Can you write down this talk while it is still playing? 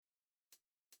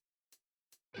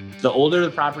The older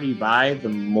the property you buy, the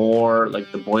more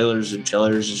like the boilers and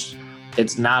chillers.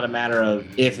 It's not a matter of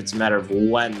if, it's a matter of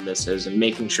when this is, and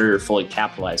making sure you're fully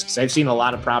capitalized. Because I've seen a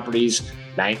lot of properties,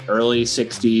 early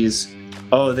 60s.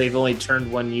 Oh, they've only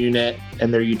turned one unit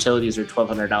and their utilities are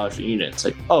 $1,200 a unit. It's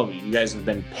like, oh, you guys have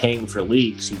been paying for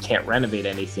leaks. You can't renovate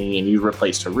anything and you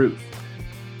replaced a roof.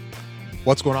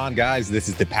 What's going on, guys? This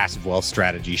is the Passive Wealth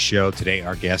Strategy Show. Today,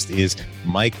 our guest is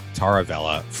Mike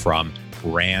Taravella from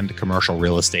Rand Commercial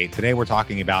Real Estate. Today, we're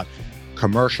talking about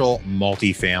commercial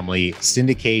multifamily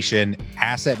syndication,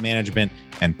 asset management,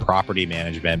 and property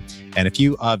management, and a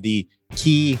few of the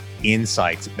key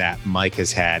insights that Mike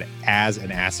has had as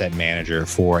an asset manager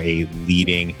for a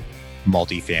leading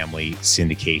multifamily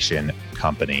syndication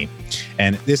company.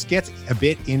 And this gets a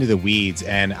bit into the weeds,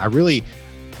 and I really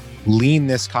lean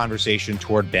this conversation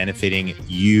toward benefiting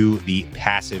you, the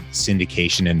passive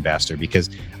syndication investor, because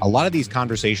a lot of these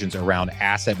conversations around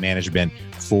asset management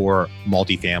for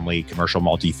multifamily, commercial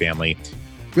multifamily,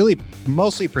 really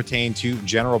mostly pertain to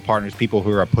general partners, people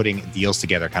who are putting deals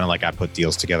together, kind of like I put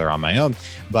deals together on my own.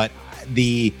 But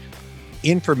the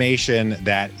information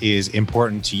that is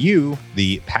important to you,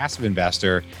 the passive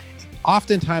investor,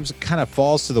 oftentimes kind of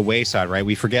falls to the wayside, right?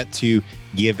 We forget to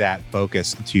give that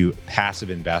focus to passive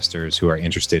investors who are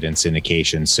interested in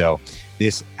syndication. So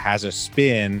this has a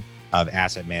spin of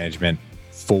asset management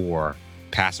for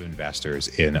passive investors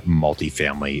in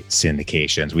multifamily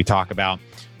syndications. We talk about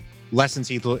lessons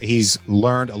he's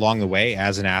learned along the way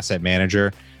as an asset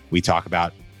manager. We talk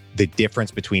about the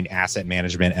difference between asset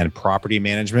management and property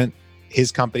management.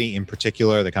 His company in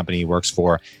particular, the company he works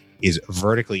for, is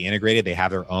vertically integrated. They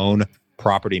have their own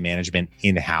property management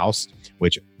in-house,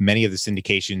 which many of the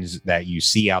syndications that you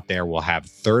see out there will have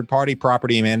third-party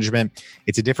property management.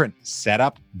 It's a different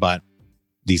setup, but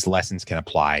these lessons can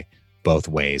apply both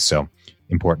ways. So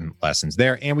important lessons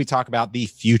there. And we talk about the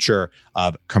future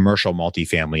of commercial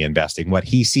multifamily investing, what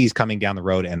he sees coming down the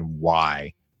road and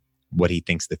why, what he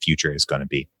thinks the future is going to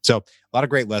be. So a lot of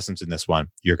great lessons in this one.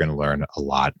 You're going to learn a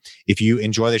lot. If you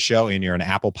enjoy the show and you're an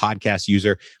Apple Podcast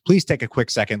user, please take a quick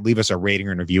second, leave us a rating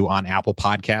and review on Apple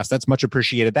Podcasts. That's much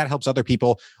appreciated. That helps other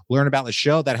people learn about the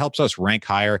show. That helps us rank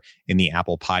higher in the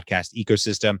Apple Podcast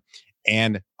ecosystem.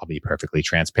 And I'll be perfectly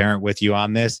transparent with you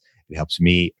on this. It helps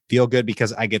me feel good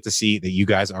because I get to see that you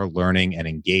guys are learning and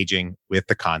engaging with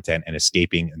the content and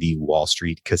escaping the Wall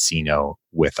Street casino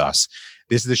with us.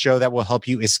 This is the show that will help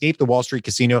you escape the Wall Street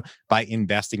casino by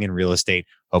investing in real estate,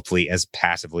 hopefully as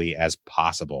passively as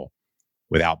possible,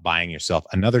 without buying yourself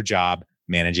another job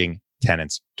managing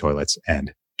tenants, toilets,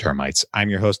 and termites. I'm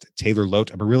your host, Taylor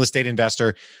Loht. I'm a real estate investor.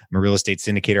 I'm a real estate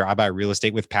syndicator. I buy real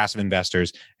estate with passive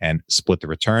investors and split the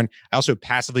return. I also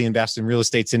passively invest in real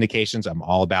estate syndications. I'm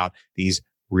all about these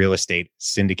real estate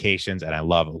syndications, and I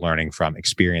love learning from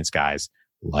experienced guys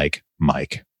like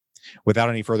Mike. Without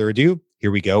any further ado, here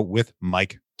we go with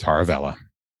Mike Taravella.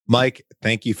 Mike,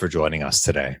 thank you for joining us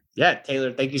today. Yeah,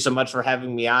 Taylor, thank you so much for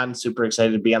having me on. Super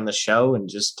excited to be on the show and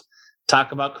just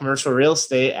talk about commercial real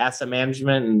estate, asset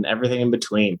management, and everything in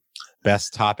between.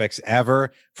 Best topics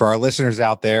ever. For our listeners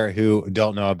out there who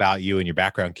don't know about you and your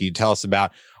background, can you tell us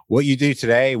about what you do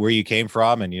today, where you came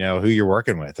from, and who you're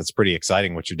working with? It's pretty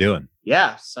exciting what you're doing.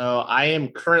 Yeah, so I am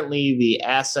currently the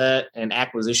asset and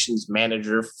acquisitions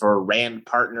manager for Rand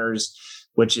Partners,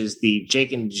 which is the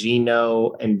Jake and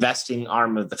Gino investing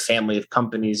arm of the family of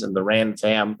companies in the Rand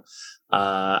fam.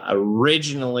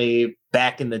 Originally,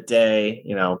 back in the day,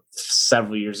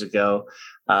 several years ago,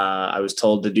 I was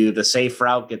told to do the safe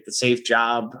route, get the safe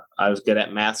job. I was good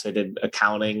at math, so I did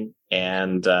accounting,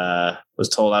 and was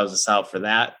told I was a sell for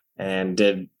that, and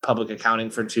did public accounting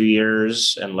for 2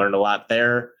 years and learned a lot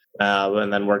there.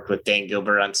 And then worked with Dan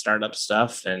Gilbert on startup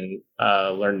stuff and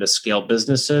learned to scale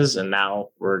businesses. And now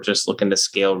we're just looking to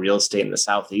scale real estate in the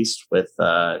Southeast with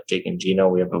Jake and Gino.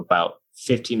 We have about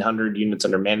 1,500 units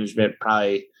under management,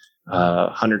 probably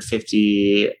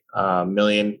 150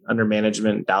 million under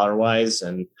management dollar-wise,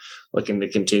 and looking to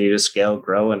continue to scale,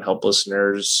 grow, and help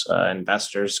listeners,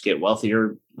 investors get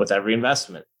wealthier with every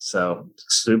investment. So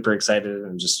super excited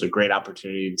and just a great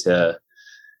opportunity to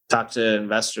talk to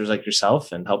investors like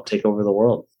yourself and help take over the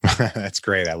world. That's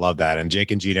great. I love that. And Jake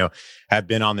and Gino have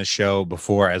been on the show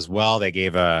before as well. They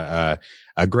gave a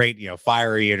great,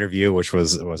 fiery interview, which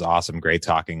was awesome. Great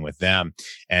talking with them.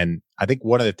 And I think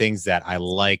one of the things that I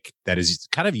like that is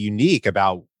kind of unique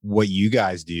about what you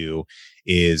guys do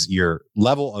is your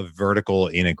level of vertical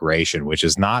integration, which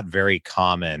is not very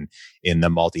common in the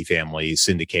multifamily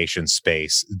syndication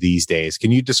space these days.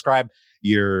 Can you describe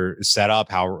your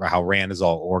setup, how Rand is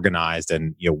all organized,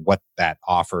 and what that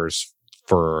offers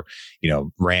for,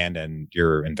 Rand and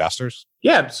your investors?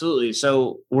 Yeah, absolutely.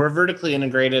 So we're vertically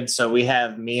integrated. So we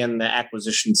have me on the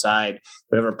acquisition side.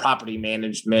 We have our property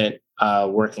management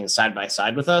working side by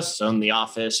side with us. So in the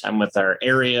office, I'm with our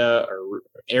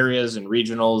areas and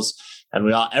regionals, and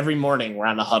we all every morning we're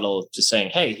on a huddle, just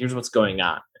saying, "Hey, here's what's going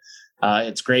on."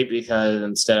 It's great because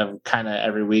instead of kind of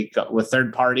every week with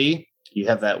third party, you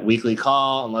have that weekly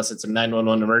call unless it's a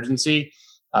 911 emergency.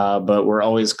 But we're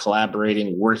always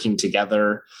collaborating, working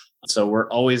together. So we're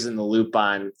always in the loop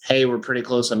on, hey, we're pretty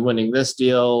close on winning this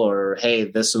deal, or hey,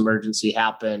 this emergency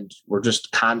happened. We're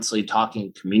just constantly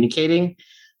talking, communicating.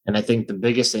 And I think the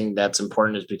biggest thing that's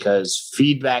important is because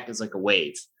feedback is like a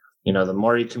wave. The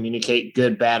more you communicate,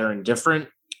 good, bad, or indifferent,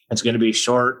 it's going to be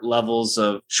short levels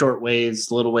of short waves,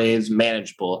 little waves,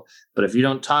 manageable. But if you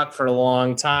don't talk for a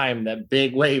long time, that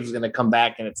big wave is going to come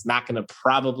back and it's not going to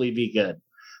probably be good.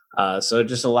 So it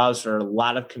just allows for a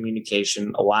lot of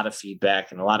communication, a lot of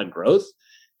feedback, and a lot of growth.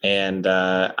 And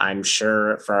I'm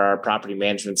sure for our property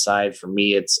management side, for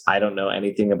me, I don't know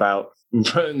anything about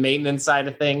maintenance side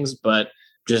of things, but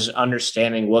just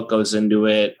understanding what goes into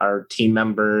it. Our team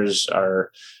members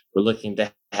we're looking to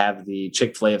have the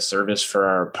Chick-fil-A of service for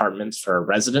our apartments, for our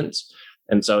residents.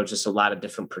 And so just a lot of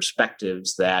different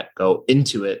perspectives that go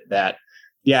into it that,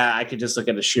 yeah, I could just look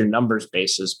at a sheer numbers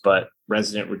basis, but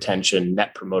resident retention,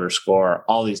 net promoter score,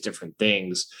 all these different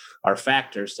things are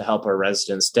factors to help our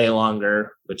residents stay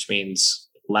longer, which means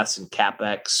less in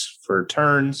CapEx for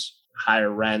turns,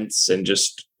 higher rents, and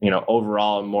just,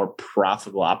 overall a more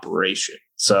profitable operation.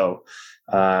 So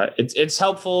it's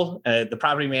helpful. The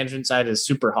property management side is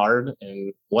super hard.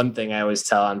 And one thing I always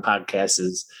tell on podcasts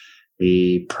is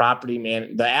the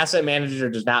asset manager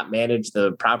does not manage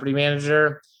the property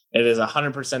manager. It is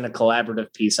 100% a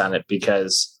collaborative piece on it,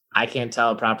 because I can't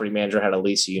tell a property manager how to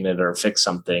lease a unit or fix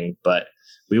something, but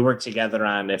we work together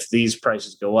on, if these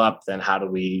prices go up, then how do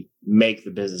we make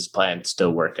the business plan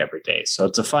still work every day? So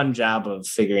it's a fun job of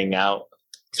figuring out,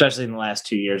 especially in the last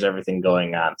 2 years, everything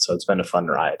going on. So it's been a fun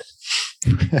ride.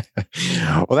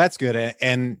 Well, that's good.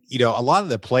 And, a lot of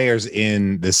the players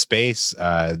in the space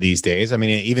these days, I mean,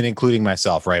 even including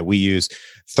myself, right? We use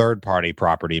third-party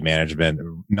property management,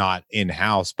 not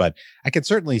in-house, but I can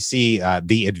certainly see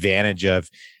the advantage of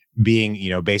being,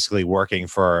 basically working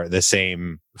for the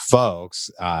same folks,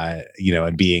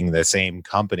 and being the same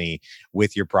company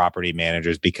with your property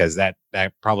managers, because that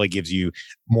probably gives you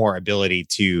more ability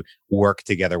to work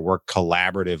together, work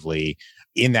collaboratively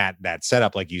in that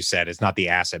setup. Like you said, it's not the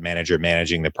asset manager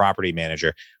managing the property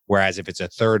manager. Whereas if it's a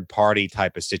third party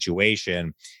type of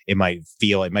situation, it might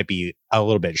be a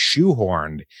little bit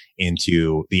shoehorned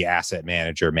into the asset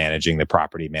manager managing the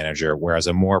property manager, whereas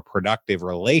a more productive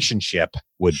relationship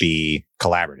would be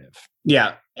collaborative.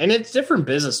 Yeah. And it's different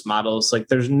business models. Like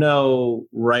there's no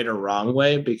right or wrong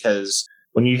way, because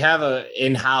when you have a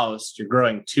in-house, you're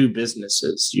growing two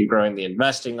businesses. You're growing the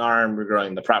investing arm, you're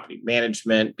growing the property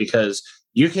management, because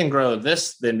you can grow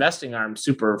the investing arm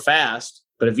super fast.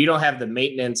 But if you don't have the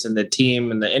maintenance and the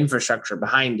team and the infrastructure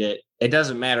behind it, it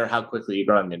doesn't matter how quickly you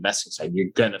grow on the investing side,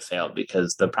 you're going to fail,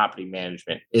 because the property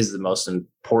management is the most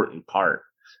important part.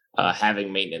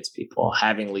 Having maintenance people,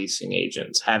 having leasing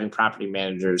agents, having property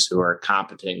managers who are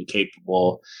competent and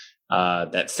capable,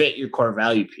 that fit your core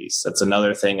value piece. That's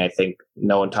another thing I think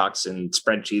no one talks in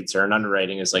spreadsheets or in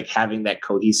underwriting, is like having that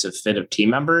cohesive fit of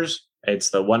team members.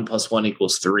 It's the 1 + 1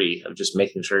 = 3 of just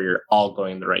making sure you're all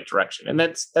going in the right direction. And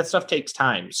that stuff takes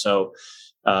time. So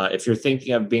if you're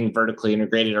thinking of being vertically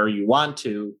integrated, or you want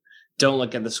to, don't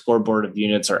look at the scoreboard of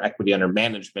units or equity under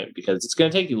management, because it's going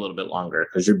to take you a little bit longer,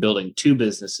 because you're building two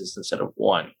businesses instead of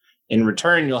one. In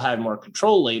return, you'll have more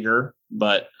control later,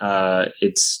 but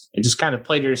it just kind of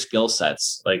play to your skill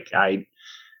sets. Like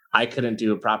I couldn't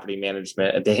do a property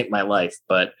management a day in my life,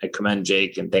 but I commend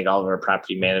Jake and thank all of our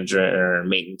property manager or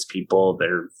maintenance people.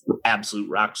 They're absolute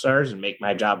rock stars and make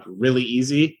my job really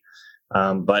easy.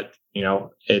 But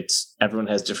it's everyone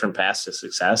has different paths to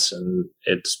success, and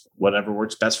it's whatever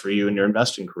works best for you in your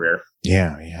investing career.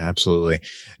 Yeah, absolutely.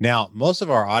 Now, most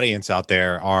of our audience out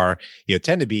there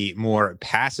tend to be more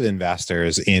passive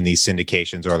investors in these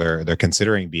syndications, or they're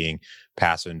considering being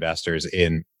passive investors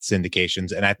in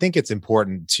syndications. And I think it's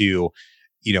important to,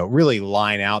 really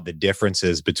line out the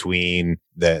differences between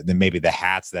maybe the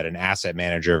hats that an asset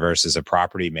manager versus a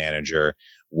property manager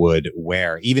would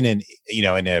wear. Even in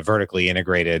a vertically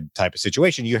integrated type of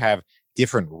situation, you have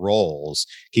different roles.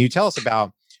 Can you tell us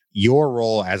about your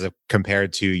role as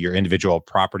compared to your individual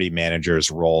property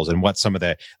managers' roles, and what some of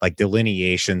the like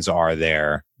delineations are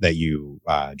there that you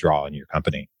draw in your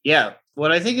company. Yeah.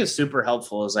 What I think is super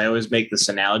helpful is I always make this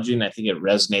analogy, and I think it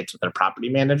resonates with our property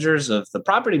managers. Of the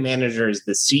property manager is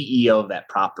the CEO of that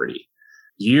property.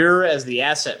 You, as the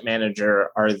asset manager,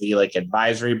 are the like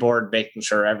advisory board, making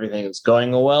sure everything is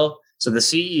going well. So the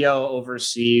CEO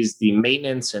oversees the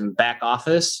maintenance and back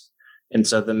office. And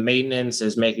so the maintenance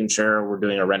is making sure we're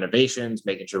doing our renovations,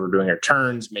 making sure we're doing our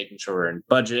turns, making sure we're in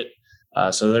budget.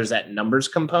 So there's that numbers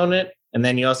component. And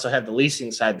then you also have the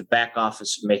leasing side, the back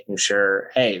office, making sure,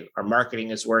 hey, our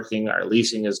marketing is working, our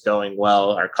leasing is going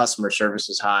well, our customer service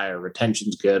is high, our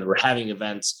retention's good, we're having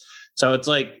events. So it's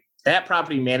like that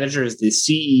property manager is the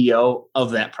CEO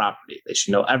of that property. They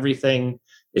should know everything.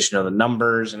 They should know the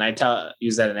numbers. And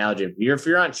use that analogy. If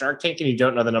you're on Shark Tank and you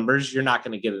don't know the numbers, you're not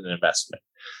going to get an investment.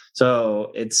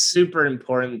 So it's super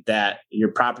important that your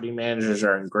property managers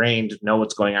are ingrained, know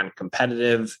what's going on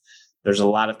competitive. There's a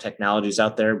lot of technologies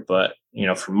out there, but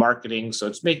for marketing. So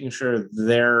it's making sure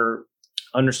they're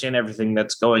understand everything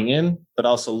that's going in, but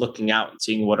also looking out and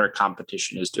seeing what our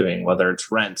competition is doing, whether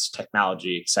it's rents,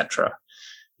 technology, etc.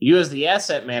 You as the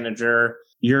asset manager,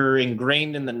 you're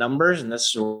ingrained in the numbers. And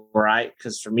this is where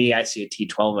because for me, I see a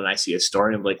T12 and I see a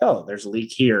story. I'm like, oh, there's a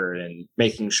leak here, and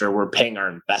making sure we're paying our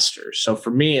investors. So for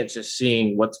me, it's just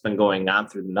seeing what's been going on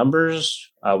through the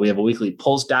numbers. We have a weekly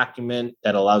pulse document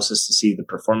that allows us to see the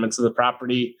performance of the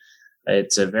property.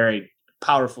 It's a very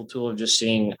powerful tool of just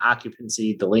seeing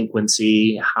occupancy,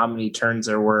 delinquency, how many turns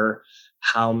there were,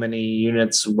 how many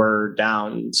units were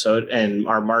down, and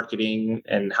our marketing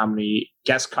and how many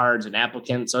guest cards and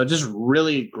applicants. So it just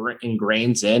really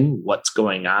ingrains in what's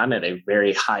going on at a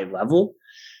very high level.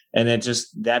 And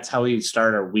that's how we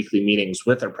start our weekly meetings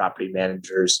with our property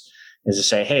managers, is to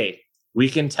say, hey, we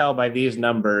can tell by these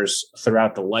numbers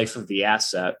throughout the life of the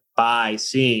asset by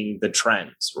seeing the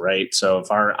trends, right? So if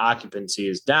our occupancy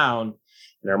is down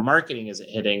and our marketing isn't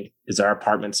hitting, is our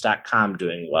apartments.com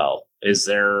doing well? Is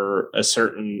our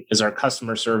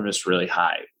customer service really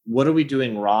high? What are we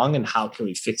doing wrong, and how can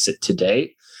we fix it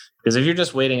today? Because if you're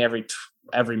just waiting every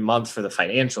month for the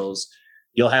financials,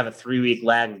 you'll have a 3-week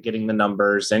lag of getting the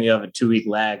numbers. Then you have a 2-week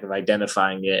lag of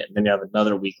identifying it. And then you have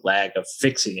another week lag of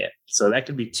fixing it. So that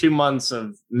could be 2 months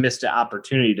of missed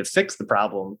opportunity to fix the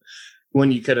problem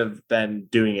when you could have been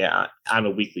doing it on a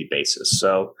weekly basis.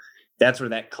 So that's where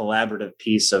that collaborative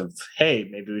piece of, hey,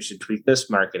 maybe we should tweak this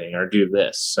marketing or do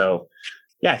this. So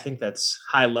yeah, I think that's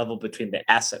high level between the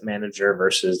asset manager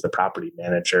versus the property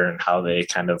manager and how they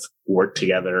kind of work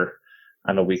together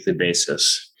on a weekly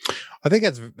basis. I think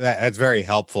that's very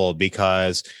helpful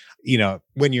because,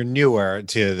 when you're newer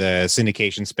to the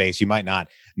syndication space, you might not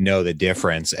know the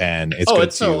difference, and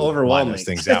it's so overwhelming. Line those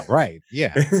things out. Right.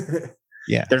 Yeah.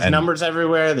 Yeah. There's numbers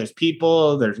everywhere. There's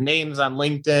people, there's names on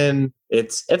LinkedIn.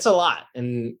 It's a lot.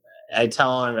 And I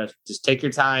tell them, just take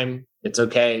your time. It's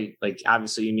okay. Like,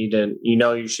 obviously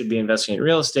you should be investing in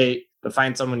real estate, but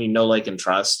find someone like and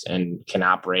trust and can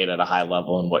operate at a high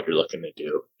level in what you're looking to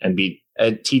do, and be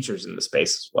teachers in the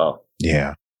space as well.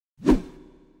 Yeah.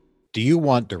 Do you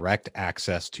want direct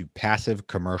access to passive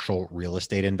commercial real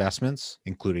estate investments,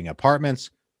 including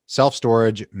apartments,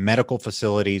 self-storage, medical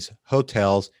facilities,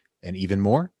 hotels, and even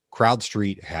more?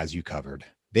 CrowdStreet has you covered.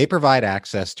 They provide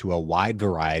access to a wide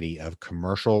variety of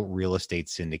commercial real estate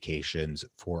syndications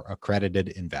for accredited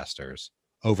investors.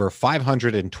 Over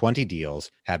 520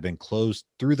 deals have been closed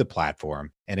through the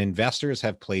platform, and investors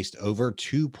have placed over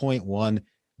 $2.1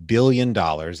 billion,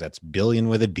 that's billion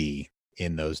with a B,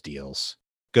 in those deals.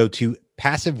 Go to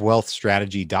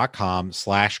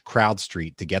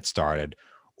PassiveWealthStrategy.com/CrowdStreet to get started,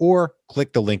 or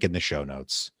click the link in the show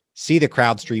notes. See the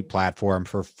CrowdStreet platform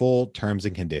for full terms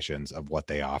and conditions of what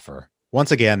they offer.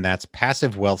 Once again, that's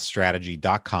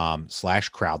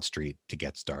PassiveWealthStrategy.com/CrowdStreet to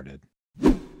get started.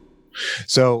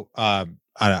 So,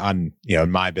 on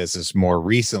my business more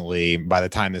recently, by the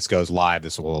time this goes live,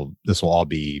 this will all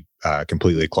be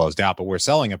completely closed out. But we're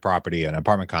selling a property, an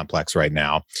apartment complex right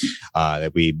now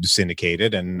that we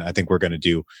syndicated, and I think we're going to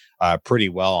do pretty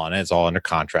well on it. It's all under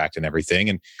contract and everything.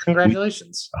 And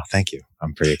congratulations! Thank you.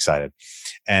 I'm pretty excited.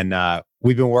 And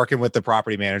we've been working with the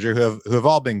property manager who have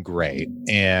all been great,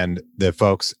 and the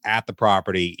folks at the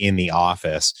property in the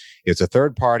office. It's a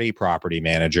third-party property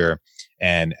manager.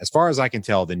 And as far as I can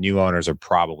tell, the new owners are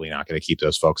probably not going to keep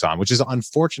those folks on, which is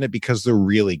unfortunate because they're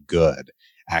really good.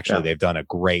 Actually, They've done a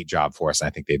great job for us. And I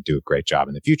think they'd do a great job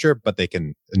in the future, but the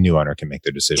new owner can make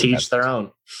their decision. Teach their own.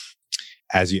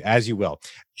 As you will.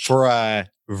 For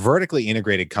vertically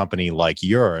integrated company like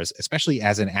yours, especially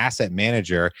as an asset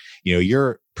manager,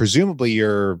 you're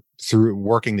through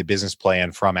working the business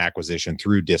plan from acquisition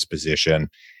through disposition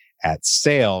at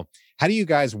sale. How do you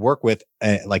guys work with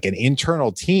like an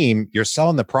internal team? You're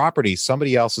selling the property,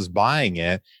 somebody else is buying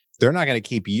it. They're not going to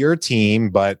keep your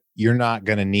team, but you're not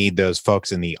going to need those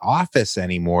folks in the office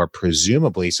anymore,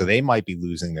 presumably. So they might be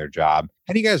losing their job.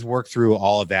 How do you guys work through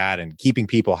all of that and keeping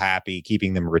people happy,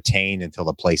 keeping them retained until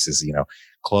the place is,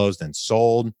 closed and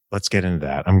sold? Let's get into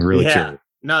that. I'm really curious.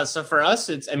 No, so for us,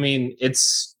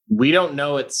 we don't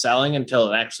know it's selling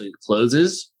until it actually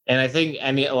closes. And I think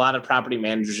a lot of property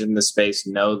managers in the space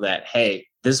know that, hey,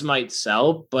 this might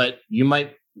sell, but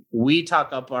we talk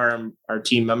up our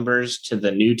team members to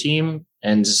the new team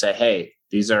and just say, hey,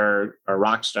 these are our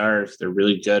rock stars. They're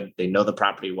really good. They know the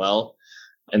property well.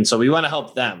 And so we want to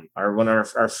help them. One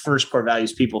of our first core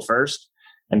values, people first.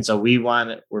 And so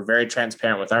we're very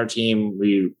transparent with our team.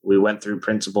 We went through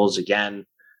Principles again.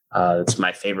 It's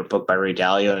my favorite book by Ray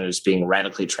Dalio, and it's being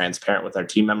radically transparent with our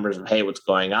team members of, hey, what's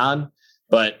going on.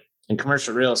 But in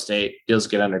commercial real estate, deals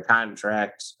get under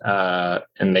contract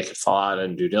and they could fall out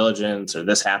in due diligence, or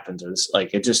this happens, or this,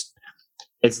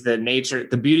 it's the nature,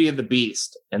 the beauty of the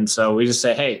beast. And so we just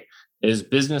say, hey, it is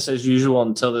business as usual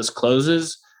until this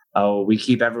closes. We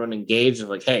keep everyone engaged of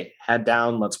like, hey, head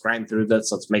down, let's grind through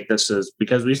this. Let's make this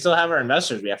because we still have our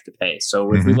investors we have to pay.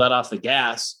 So if we let off the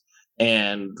gas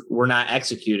and we're not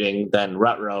executing, then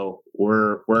rut-row,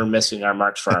 we're missing our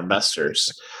marks for our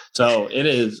investors. So it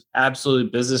is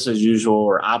absolutely business as usual.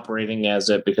 We're operating as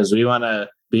it because we want to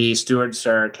be stewards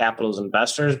to our capital as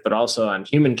investors, but also on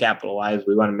human capital wise,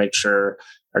 we want to make sure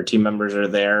our team members are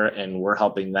there and we're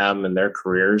helping them in their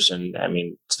careers. And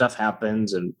stuff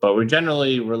happens, but we're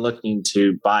looking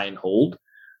to buy and hold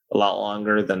a lot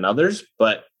longer than others,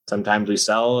 but sometimes we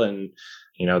sell and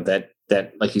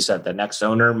that, like you said, the next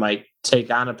owner might take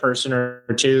on a person or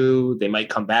two. They might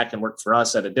come back and work for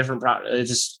us at a different product. It's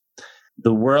just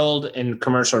the world in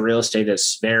commercial real estate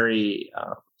is very,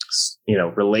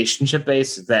 relationship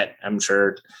based. That I'm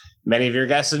sure many of your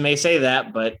guests may say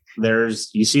that, but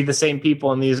you see the same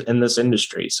people in this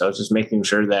industry. So it's just making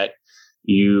sure that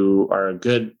you are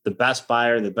the best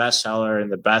buyer, the best seller,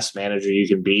 and the best manager you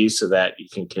can be, so that you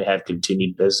can have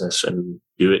continued business and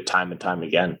do it time and time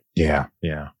again. Yeah.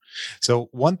 Yeah. So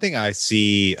one thing I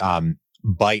see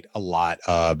bite a lot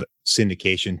of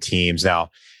syndication teams. Now,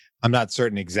 I'm not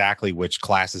certain exactly which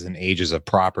classes and ages of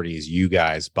properties you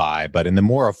guys buy, but in the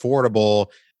more affordable,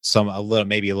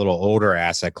 maybe a little older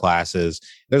asset classes,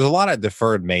 there's a lot of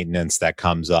deferred maintenance that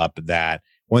comes up that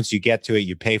once you get to it,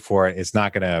 you pay for it. It's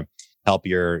not going to help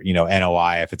your,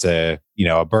 NOI if it's a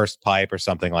burst pipe or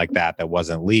something like that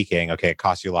wasn't leaking. Okay, it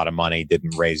costs you a lot of money,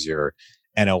 didn't raise your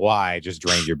NOI, just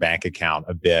drained your bank account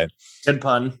a bit. Good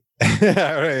pun.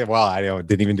 Well, I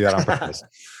didn't even do that on purpose.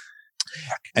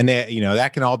 And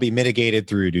that can all be mitigated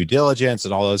through due diligence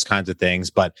and all those kinds of things.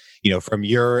 But, from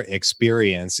your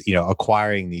experience,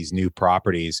 acquiring these new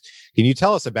properties, can you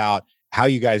tell us about how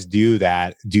you guys do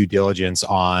that due diligence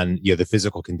on, the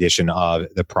physical condition of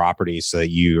the property so that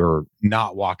you're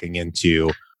not walking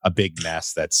into a big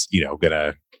mess that's, going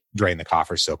to drain the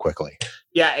coffers so quickly?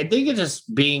 Yeah, I think it's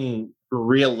just being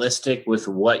realistic with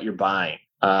what you're buying.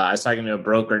 I was talking to a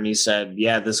broker and he said,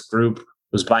 this group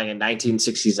was buying a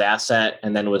 1960s asset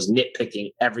and then was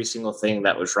nitpicking every single thing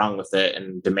that was wrong with it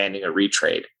and demanding a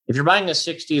retrade. If you're buying a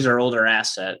 60s or older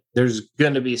asset, there's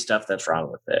going to be stuff that's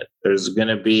wrong with it. There's going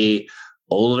to be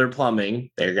older plumbing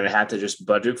they're going to have to just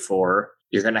budget for.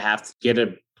 You're going to have to get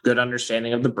a good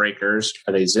understanding of the breakers.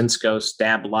 Are they Zinsco,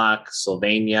 Stab Lock,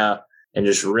 Sylvania? And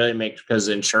just really because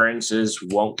insurances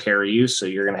won't carry you. So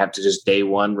you're going to have to just day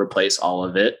one replace all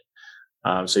of it.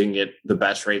 So you can get the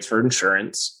best rates for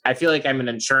insurance. I feel like I'm an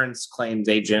insurance claims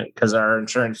agent because our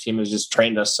insurance team has just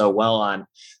trained us so well on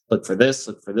look for this,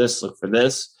 look for this, look for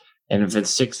this. And if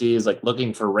it's 60s, like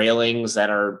looking for railings that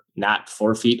are not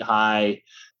 4 feet high.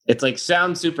 It's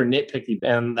sounds super nitpicky.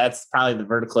 And that's probably the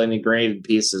vertical integrated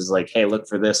piece is like, hey, look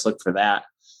for this, look for that.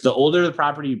 The older the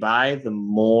property you buy, the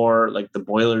more the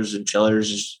boilers and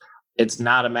chillers, it's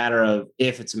not a matter of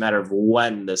if, it's a matter of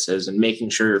when this is and making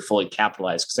sure you're fully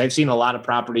capitalized. Because I've seen a lot of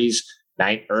properties,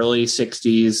 early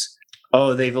 60s,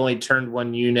 they've only turned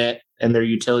one unit and their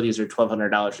utilities are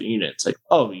 $1,200 a unit. It's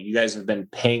you guys have been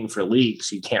paying for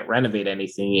leaks. You can't renovate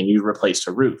anything and you replaced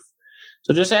a roof.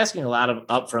 So just asking a lot of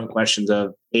upfront questions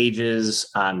of ages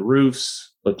on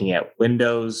roofs, looking at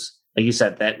windows, like you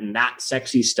said, that not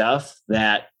sexy stuff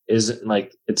that isn't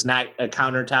it's not a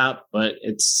countertop, but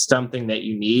it's something that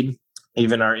you need.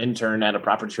 Even our intern at a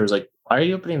property tour was like, why are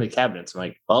you opening the cabinets? I'm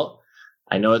like, well,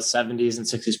 I know it's 70s and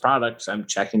 60s products. I'm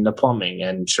checking the plumbing,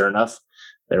 and sure enough,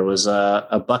 there was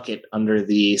a bucket under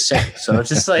the sink. So it's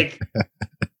just like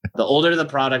the older the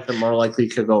product, the more likely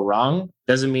it could go wrong.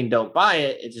 Doesn't mean don't buy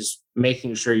it. It's just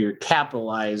making sure you're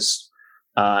capitalized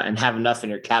and have enough in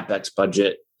your CapEx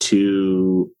budget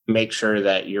to make sure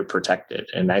that you're protected.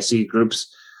 And I see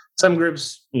some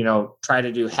groups, try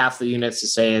to do half the units to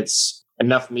say it's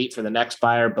enough meat for the next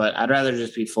buyer, but I'd rather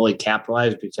just be fully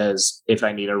capitalized, because if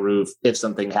I need a roof, if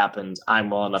something happens, I'm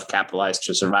well enough capitalized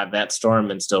to survive that storm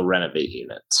and still renovate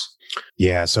units.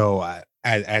 Yeah. So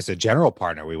as a general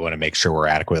partner, we want to make sure we're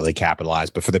adequately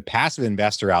capitalized. But for the passive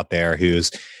investor out there who's,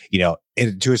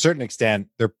 to a certain extent,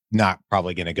 they're not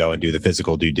probably going to go and do the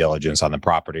physical due diligence on the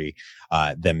property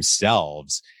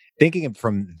themselves. Thinking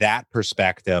from that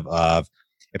perspective of,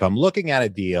 if I'm looking at a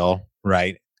deal,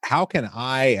 right, how can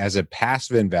I, as a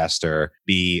passive investor,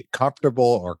 be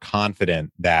comfortable or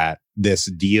confident that this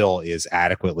deal is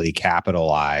adequately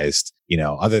capitalized,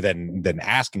 other than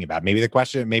asking about it? Maybe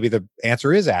the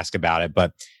answer is ask about it.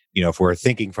 But, if we're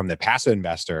thinking from the passive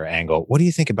investor angle, what do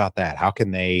you think about that? How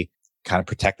can they kind of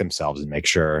protect themselves and make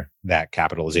sure that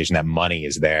capitalization, that money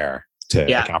is there to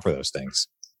account for those things?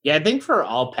 Yeah, I think for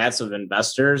all passive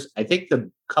investors, I think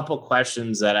the couple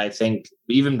questions that I think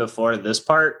even before this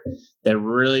part that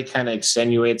really kind of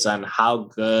extenuates on how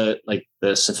good, like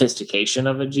the sophistication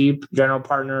of a Jeep general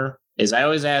partner is, I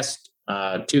always ask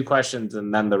two questions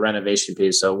and then the renovation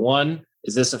piece. So one,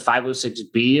 is this a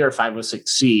 506B or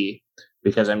 506C?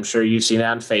 Because I'm sure you've seen it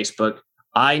on Facebook.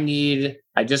 I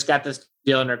just got this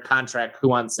deal under contract. Who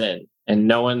wants in? And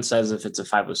no one says if it's a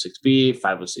 506B,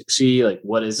 506C, like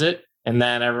what is it? And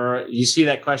then you see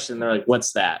that question, they're like,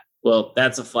 what's that? Well,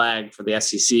 that's a flag for the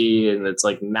SEC, and it's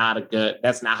like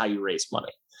that's not how you raise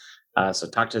money. So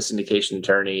talk to a syndication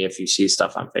attorney if you see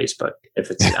stuff on Facebook. If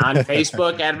it's on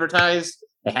Facebook advertised,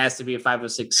 it has to be a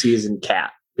 506C and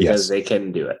CAT, because they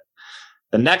can do it.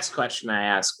 The next question I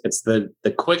ask, it's the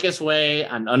quickest way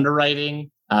on underwriting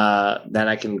that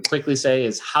I can quickly say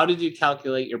is, how did you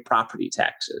calculate your property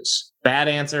taxes? Bad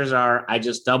answers are, I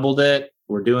just doubled it.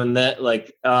 We're doing that.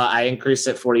 I increased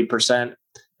it 40%.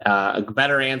 A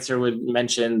better answer would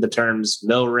mention the terms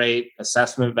mill rate,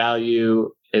 assessment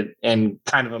value, and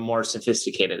kind of a more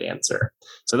sophisticated answer.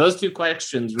 So those two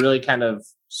questions really kind of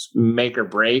make or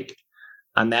break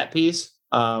on that piece.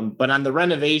 But on the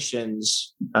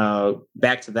renovations,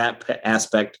 back to that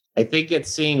aspect, I think it's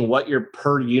seeing what your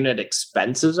per unit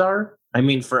expenses are. I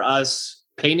mean, for us,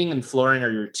 painting and flooring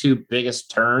are your two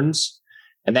biggest turns.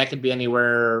 And that could be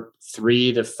anywhere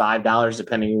 $3 to $5,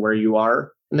 depending where you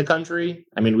are in the country.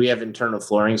 I mean, we have internal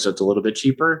flooring, so it's a little bit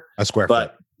cheaper. A square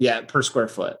foot. Yeah, per square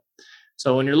foot.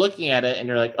 So when you're looking at it and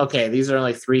you're like, okay, these are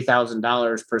like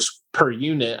 $3,000 per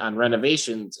unit on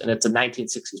renovations, and it's a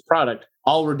 1960s product,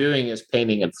 all we're doing is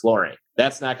painting and flooring.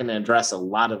 That's not going to address a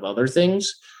lot of other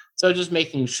things. So just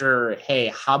making sure,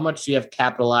 hey, how much do you have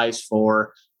capitalized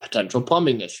for potential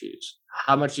plumbing issues?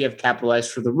 How much do you have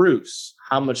capitalized for the roofs?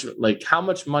 How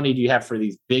much money do you have for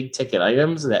these big ticket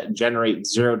items that generate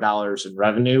 $0 in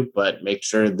revenue, but make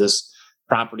sure this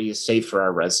property is safe for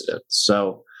our residents?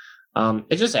 So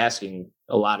it's just asking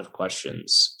a lot of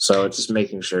questions. So it's just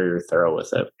making sure you're thorough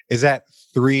with it. Is that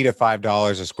 $3 to $5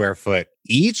 a square foot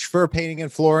each for painting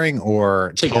and flooring,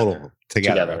 or total?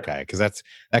 Together. Okay. Because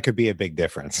that could be a big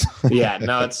difference. Yeah,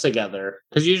 no, it's together.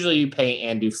 Because usually you paint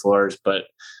and do floors, but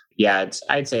yeah,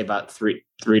 I'd say about $3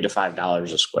 to $5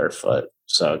 a square foot.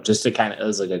 So just to kind of, it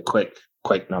was like a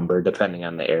quick number depending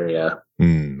on the area.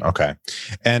 Okay.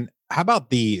 And how about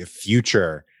the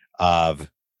future of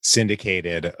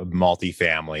syndicated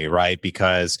multifamily, right?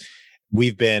 Because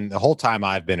the whole time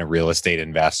I've been a real estate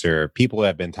investor, people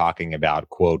have been talking about,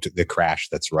 quote, the crash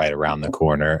that's right around the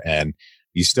corner. And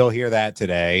you still hear that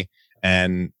today.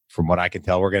 And from what I can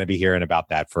tell, we're going to be hearing about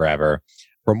that forever.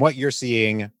 From what you're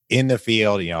seeing in the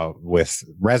field, with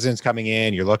residents coming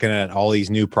in, you're looking at all these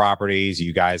new properties.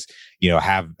 You guys,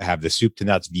 have the soup to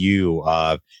nuts view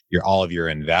of all of your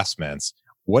investments.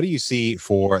 What do you see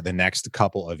for the next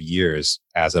couple of years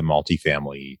as a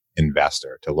multifamily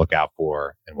investor to look out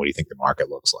for? And what do you think the market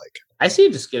looks like? I see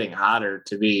it just getting hotter,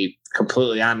 to be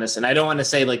completely honest. And I don't want to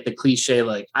say like the cliche,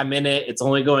 like I'm in it, it's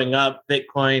only going up,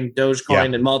 Bitcoin,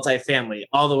 Dogecoin, and multifamily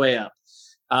all the way up.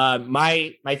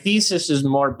 My thesis is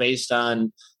more based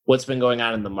on what's been going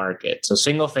on in the market. So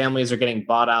single families are getting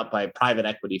bought out by private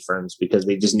equity firms because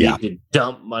they just need to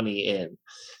dump money in.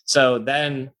 So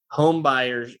then home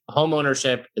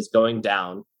ownership is going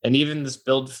down. And even this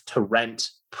build to rent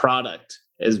product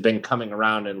has been coming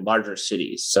around in larger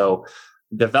cities. So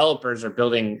developers are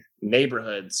building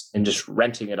neighborhoods and just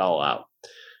renting it all out.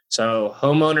 So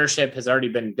home ownership has already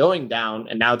been going down,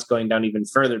 and now it's going down even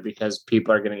further because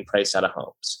people are getting priced out of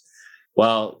homes.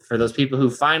 Well, for those people who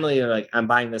finally are like, I'm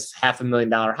buying this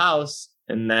 $500,000 house,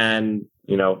 and then,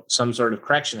 some sort of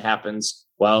correction happens.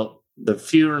 Well, the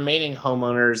few remaining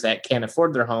homeowners that can't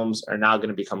afford their homes are now going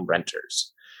to become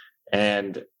renters.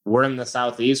 And we're in the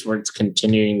Southeast where it's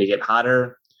continuing to get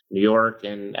hotter. New York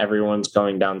and everyone's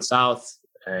going down south,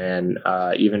 and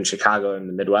even Chicago and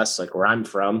the Midwest, like where I'm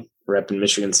from. We're up in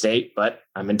Michigan State, but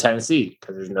I'm in Tennessee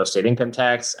because there's no state income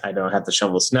tax. I don't have to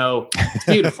shovel snow. It's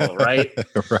beautiful, right?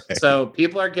 Right. So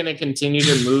people are going to continue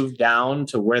to move down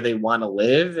to where they want to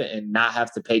live and not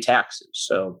have to pay taxes.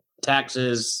 So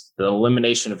taxes, the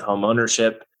elimination of home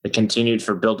ownership, the continued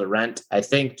for build to rent. I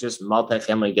think just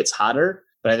multifamily gets hotter,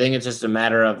 but I think it's just a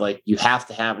matter of like, you have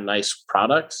to have nice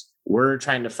products. We're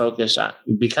trying to focus on,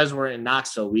 because we're in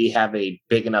Knoxville, we have a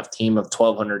big enough team of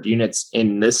 1,200 units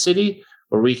in this city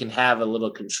where we can have a little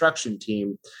construction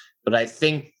team. But I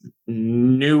think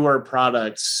newer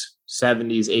products,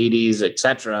 70s, 80s,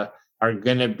 etc., are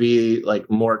going to be like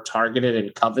more targeted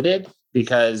and coveted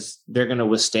because they're going to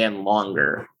withstand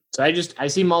longer. So I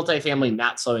see multifamily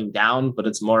not slowing down, but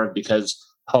it's more because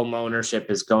home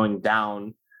ownership is going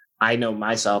down. I know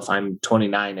myself, I'm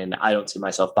 29 and I don't see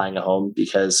myself buying a home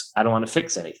because I don't want to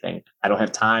fix anything. I don't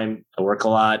have time. I work a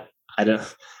lot.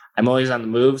 I'm always on the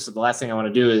move. So the last thing I want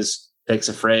to do is fix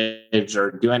a fridge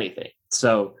or do anything.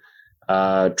 So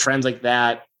trends like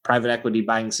that, private equity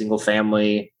buying single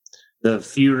family, the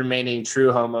few remaining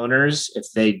true homeowners,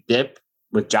 if they dip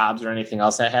with jobs or anything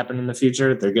else that happen in the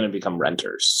future, they're going to become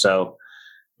renters. So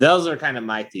those are kind of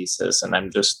my thesis. And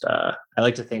I'm just, I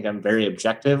like to think I'm very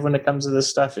objective when it comes to this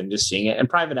stuff and just seeing it. And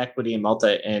private equity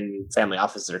and family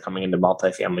offices are coming into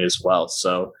multifamily as well.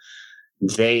 So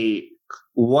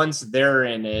once they're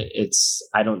in it,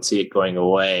 I don't see it going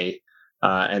away.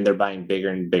 And they're buying bigger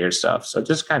and bigger stuff. So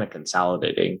just kind of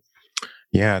consolidating.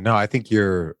 Yeah, no, I think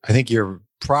you're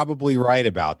probably right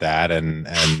about that. And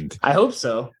I hope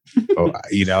so.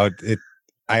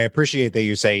 I appreciate that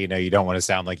you say, you don't want to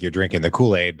sound like you're drinking the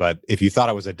Kool-Aid, but if you thought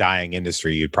it was a dying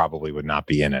industry, you probably would not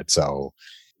be in it. So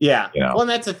yeah. Well, and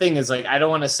that's the thing is like, I don't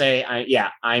want to say,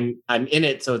 I'm in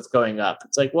it, so it's going up.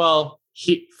 It's like, well,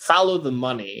 follow the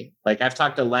money. Like I've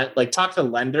talked to talk to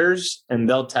lenders, and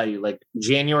they'll tell you like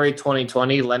January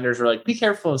 2020, lenders were like, be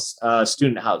careful of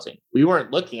student housing. We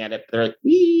weren't looking at it. But they're like,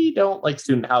 we don't like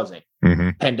student housing. Mm-hmm.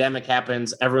 Pandemic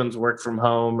happens. Everyone's worked from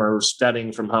home or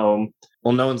studying from home.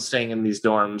 Well, no one's staying in these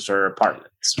dorms or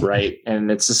apartments, right?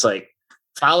 And it's just like,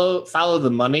 follow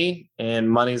the money, and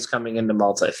money's coming into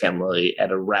multifamily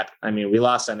at a rep. I mean, we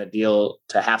lost on a deal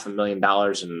to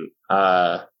 $500,000 in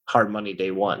hard money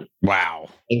day one. Wow.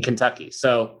 In Kentucky.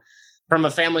 So from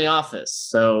a family office.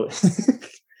 So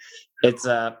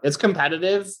it's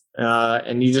competitive,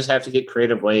 and you just have to get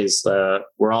creative ways.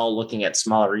 We're all looking at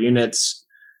smaller units,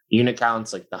 unit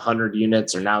counts, like the 100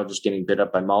 units are now just getting bid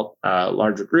up by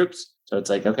larger groups. So it's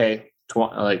like, okay,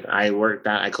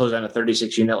 I closed on a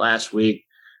 36 unit last week,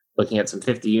 looking at some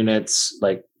 50 units.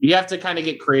 Like you have to kind of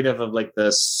get creative of like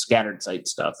the scattered site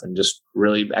stuff and just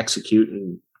really execute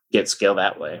and get scale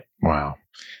that way. Wow.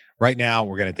 Right now,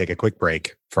 we're going to take a quick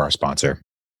break for our sponsor.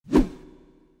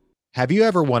 Have you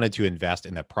ever wanted to invest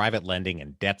in the private lending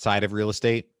and debt side of real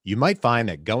estate? You might find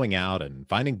that going out and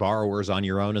finding borrowers on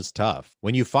your own is tough.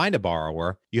 When you find a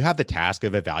borrower, you have the task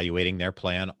of evaluating their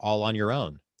plan all on your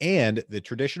own. And the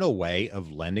traditional way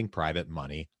of lending private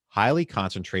money highly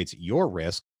concentrates your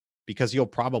risk because you'll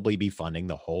probably be funding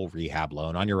the whole rehab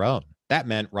loan on your own. That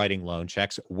meant writing loan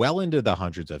checks well into the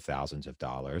hundreds of thousands of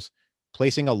dollars,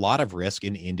 placing a lot of risk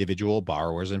in individual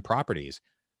borrowers and properties.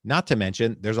 Not to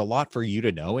mention, there's a lot for you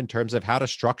to know in terms of how to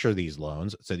structure these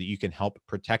loans so that you can help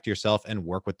protect yourself and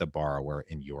work with the borrower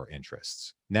in your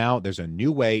interests. Now, there's a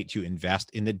new way to invest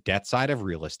in the debt side of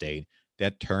real estate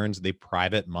that turns the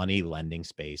private money lending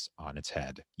space on its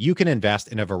head. You can invest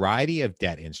in a variety of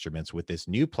debt instruments with this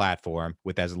new platform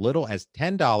with as little as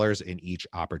 $10 in each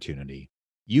opportunity.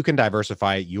 You can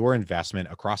diversify your investment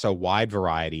across a wide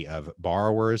variety of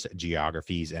borrowers,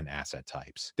 geographies, and asset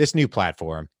types. This new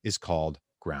platform is called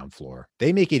Ground Floor.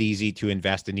 They make it easy to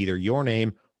invest in either your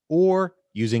name or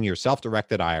using your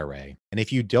self-directed IRA. And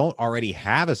if you don't already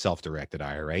have a self-directed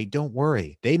IRA, don't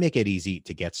worry. They make it easy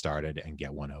to get started and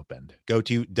get one opened. Go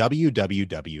to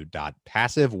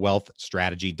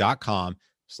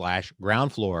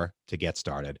www.passivewealthstrategy.com/groundfloor to get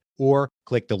started, or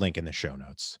click the link in the show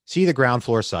notes. See the Ground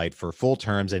Floor site for full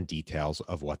terms and details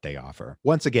of what they offer.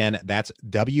 Once again, that's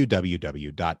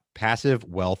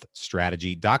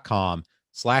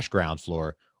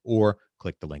www.passivewealthstrategy.com/groundfloor, or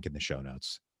click the link in the show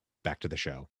notes. Back to the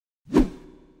show.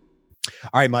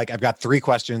 All right, Mike, I've got 3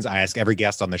 questions I ask every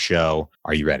guest on the show.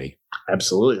 Are you ready?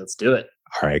 Absolutely. Let's do it.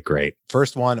 All right, great.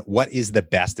 First one, what is the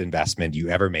best investment you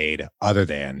ever made other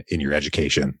than in your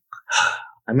education?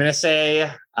 I'm going to say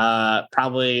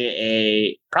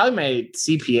probably my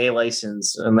CPA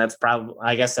license. And that's probably,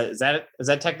 I guess, is that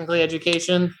technically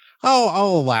education? Oh, I'll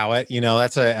allow it.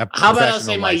 That's a how about I'll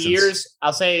say license.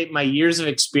 my years of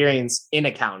experience in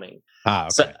accounting.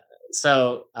 Okay.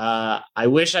 So I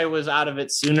wish I was out of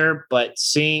it sooner, but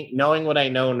knowing what I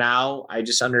know now, I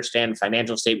just understand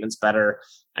financial statements better.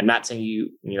 I'm not saying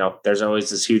there's always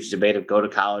this huge debate of go to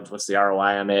college, what's the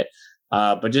ROI on it?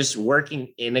 But just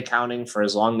working in accounting for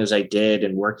as long as I did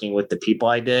and working with the people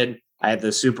I did, I had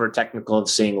the super technical of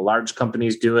seeing large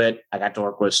companies do it. I got to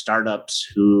work with startups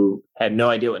who had no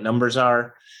idea what numbers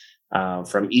are,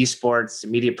 from esports to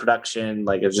media production.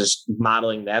 Like, it was just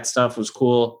modeling that stuff was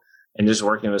cool, and just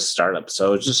working with startups.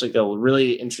 So it's just like a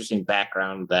really interesting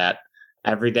background that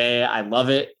every day I love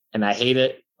it and I hate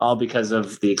it, all because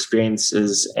of the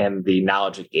experiences and the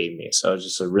knowledge it gave me. So it's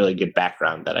just a really good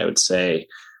background that I would say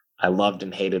I loved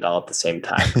and hated all at the same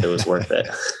time. It was worth it.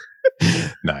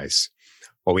 Nice.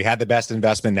 Well, we had the best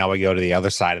investment. Now we go to the other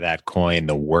side of that coin,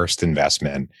 the worst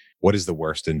investment. What is the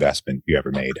worst investment you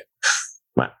ever made?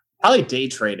 Probably day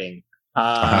trading.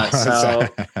 So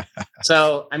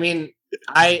I mean,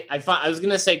 I was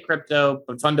going to say crypto,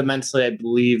 but fundamentally, I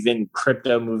believe in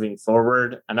crypto moving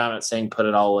forward. And I'm not saying put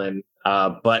it all in,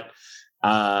 but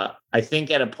I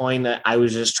think at a point that I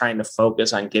was just trying to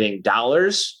focus on getting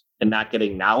dollars and not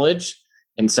getting knowledge.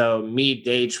 And so me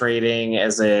day trading in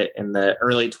the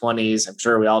early 20s, I'm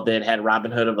sure we all did, had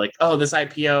Robinhood of like, oh, this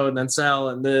IPO and then sell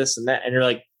and this and that. And you're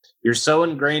like, you're so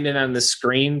ingrained in on the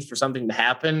screen for something to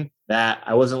happen that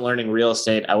I wasn't learning real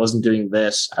estate. I wasn't doing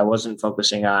this. I wasn't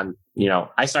focusing on,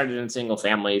 I started in single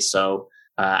family. So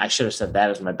I should have said that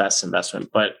as my best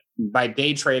investment. But by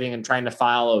day trading and trying to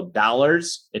follow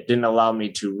dollars, it didn't allow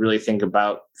me to really think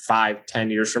about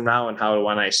 5-10 years from now and how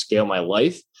when I scale my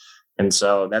life. And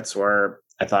so that's where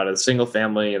I thought of single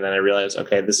family. And then I realized,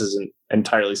 okay, this isn't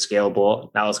entirely scalable.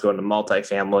 Now let's go into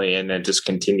multifamily and then just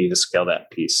continue to scale that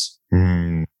piece.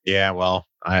 Yeah, well,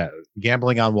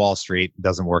 gambling on Wall Street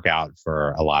doesn't work out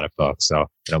for a lot of folks. So I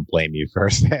don't blame you for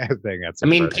saying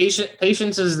that.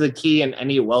 Patience is the key in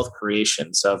any wealth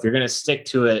creation. So if you're going to stick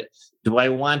to it, do I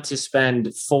want to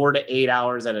spend 4 to 8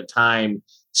 hours at a time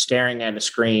staring at a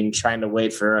screen, trying to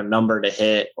wait for a number to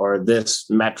hit or this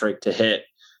metric to hit,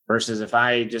 versus if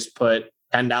I just put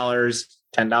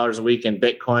 $10 a week in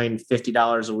Bitcoin,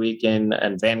 $50 a week in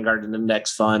and Vanguard and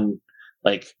index fund,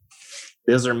 like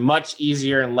those are much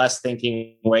easier and less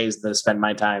thinking ways to spend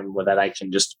my time with that I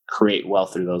can just create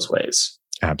wealth through those ways.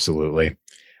 Absolutely.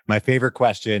 My favorite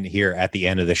question here at the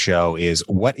end of the show is,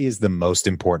 what is the most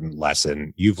important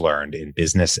lesson you've learned in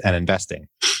business and investing?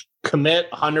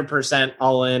 Commit 100%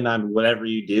 all in on whatever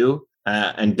you do,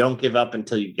 and don't give up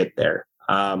until you get there.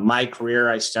 My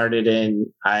career, I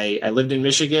lived in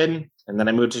Michigan and then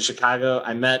I moved to Chicago.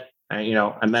 I met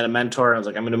a mentor. I was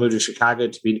like, I'm going to move to Chicago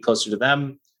to be closer to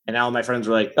them. And all my friends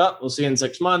were like, oh, we'll see you in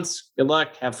 6 months. Good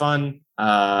luck. Have fun.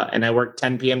 And I worked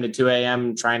 10 p.m. to 2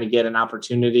 a.m. trying to get an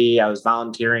opportunity. I was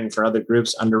volunteering for other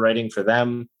groups, underwriting for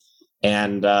them.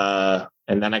 And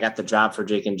then I got the job for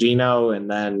Jake and Gino, and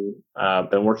then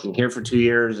been working here for 2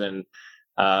 years. And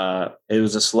it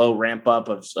was a slow ramp up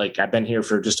of like, I've been here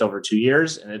for just over 2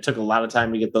 years, and it took a lot of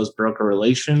time to get those broker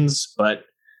relations, but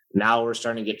now we're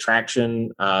starting to get traction.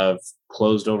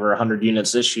 Closed over 100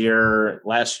 units this year.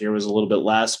 Last year was a little bit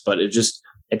less, but it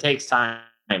takes time.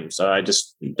 So I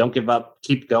just don't give up,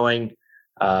 keep going.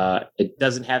 It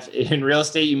doesn't have, in real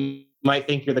estate, you might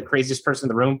think you're the craziest person in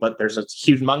the room, but there's a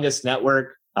humongous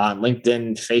network on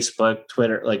LinkedIn, Facebook,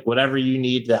 Twitter, like whatever you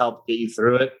need to help get you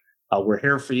through it. We're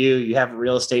here for you. You have a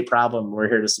real estate problem, we're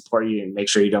here to support you and make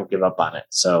sure you don't give up on it.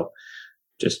 So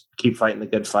just keep fighting the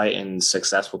good fight and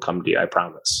success will come to you. I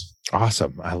promise.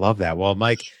 Awesome. I love that. Well,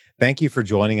 Mike, thank you for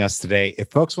joining us today. If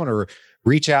folks want to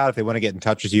reach out, if they want to get in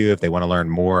touch with you, if they want to learn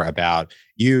more about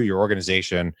you, your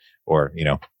organization, or,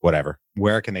 whatever,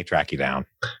 where can they track you down?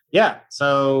 Yeah.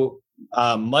 So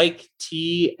Mike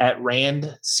T at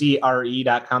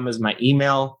randcre.com is my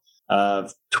email.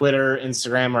 Twitter,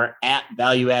 Instagram are at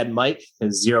ValueAddMike,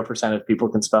 because 0% of people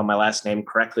can spell my last name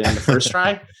correctly on the first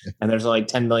try. And there's only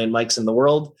 10 million Mikes in the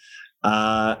world.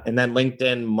 And then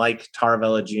LinkedIn, Mike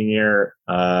Taravella Jr.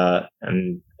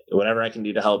 And whatever I can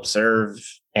do to help serve,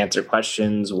 answer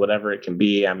questions, whatever it can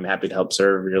be, I'm happy to help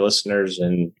serve your listeners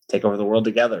and take over the world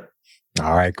together.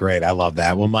 All right, great. I love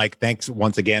that. Well, Mike, thanks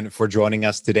once again for joining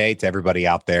us today. To everybody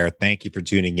out there, thank you for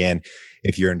tuning in.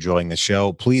 If you're enjoying the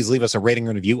show, please leave us a rating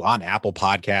and review on Apple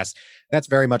Podcasts. That's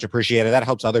very much appreciated. That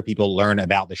helps other people learn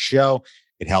about the show.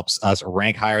 It helps us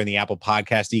rank higher in the Apple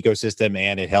Podcast ecosystem,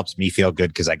 and it helps me feel good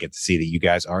because I get to see that you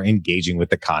guys are engaging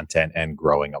with the content and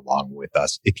growing along with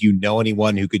us. If you know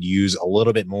anyone who could use a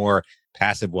little bit more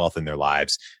passive wealth in their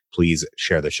lives, please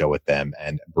share the show with them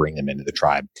and bring them into the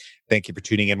tribe. Thank you for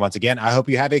tuning in once again. I hope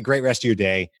you have a great rest of your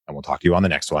day, and we'll talk to you on the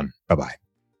next one. Bye-bye.